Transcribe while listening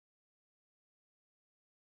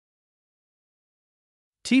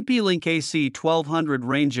TP-Link AC1200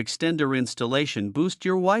 range extender installation boosts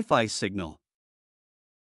your Wi-Fi signal.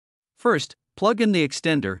 First, plug in the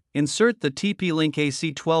extender, insert the TP-Link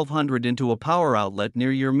AC1200 into a power outlet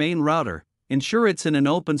near your main router, ensure it's in an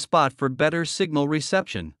open spot for better signal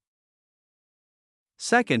reception.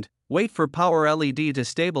 Second, wait for power LED to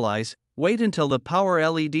stabilize, wait until the power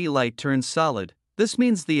LED light turns solid, this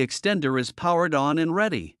means the extender is powered on and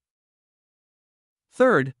ready.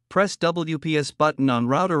 Third, press WPS button on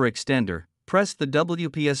router extender, press the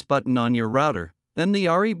WPS button on your router, then the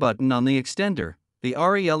RE button on the extender. The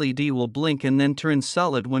RE LED will blink and then turn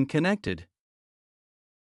solid when connected.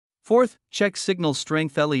 Fourth, check signal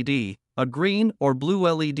strength LED. A green or blue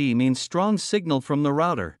LED means strong signal from the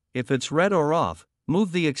router. If it's red or off,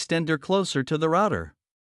 move the extender closer to the router.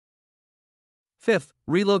 Fifth,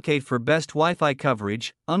 relocate for best Wi-Fi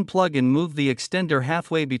coverage. Unplug and move the extender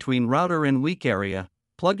halfway between router and weak area.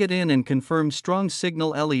 Plug it in and confirm strong signal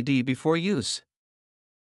LED before use.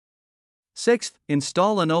 Sixth,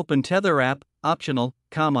 install and open Tether App, optional,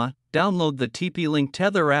 download the TP-Link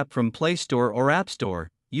Tether App from Play Store or App Store.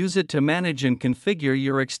 Use it to manage and configure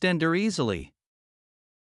your extender easily.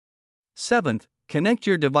 Seventh, connect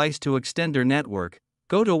your device to extender network.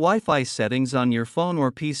 Go to Wi-Fi settings on your phone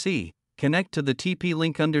or PC. Connect to the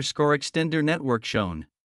TP-Link_extender network shown.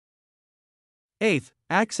 Eighth,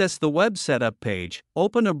 access the web setup page.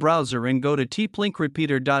 Open a browser and go to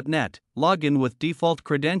tplinkrepeater.net. Log in with default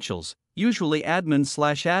credentials, usually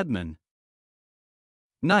admin/admin.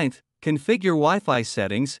 Ninth, configure Wi-Fi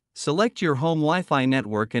settings. Select your home Wi-Fi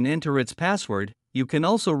network and enter its password. You can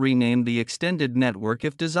also rename the extended network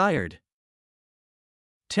if desired.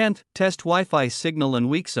 10th, test Wi-Fi signal in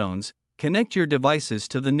weak zones. Connect your devices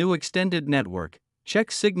to the new extended network.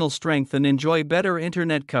 Check signal strength and enjoy better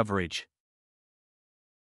internet coverage.